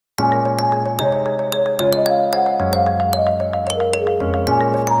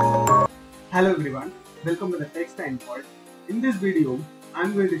Hello everyone, welcome to the Timecodes. In this video, I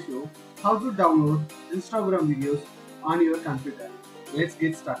am going to show how to download Instagram videos on your computer. Let's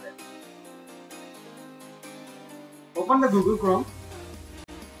get started. Open the Google Chrome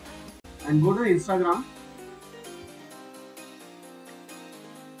and go to Instagram.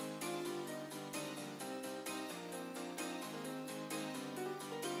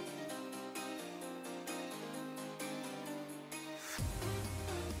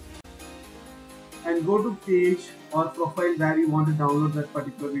 And go to page or profile where you want to download that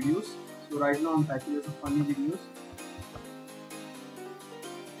particular videos. So right now I'm typing as a funny videos.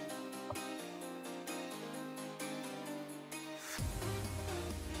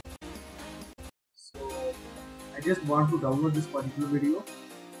 So I just want to download this particular video.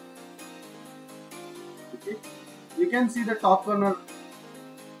 Okay, you can see the top corner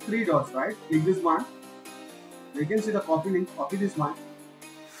 3 dots, right? Click this one. You can see the copy link. Copy this one.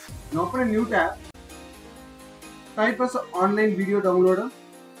 Now open a new tab. Type as online video downloader.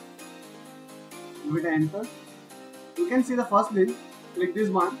 Give it an enter. You can see the first link. Click this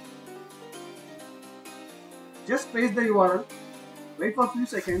one. Just paste the URL. Wait for a few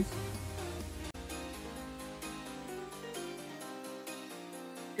seconds.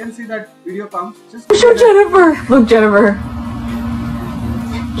 You can see that video comes. Just Show Jennifer. Look, Jennifer.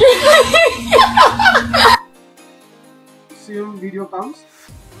 Assume video comes.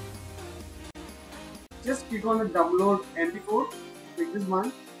 Just click on the download MP4. Click this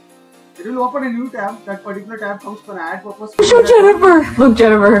one. It will open a new tab. That particular tab comes for ad purpose. Show Jennifer. Look,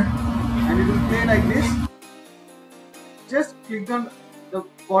 Jennifer. And it will play like this. Just click on the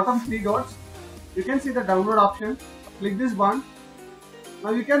bottom 3 dots. You can see the download option. Click this one.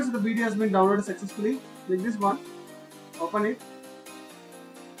 Now you can see the video has been downloaded successfully. Click this one. Open it.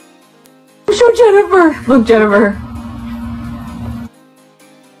 Show Jennifer. Look, Jennifer.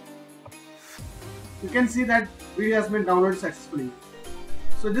 You can see that video has been downloaded successfully.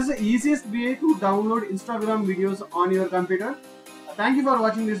 So this is the easiest way to download Instagram videos on your computer. Thank you for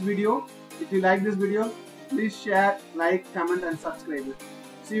watching this video. If you like this video, please share, like, comment and subscribe.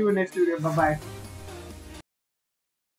 See you in next video. Bye bye.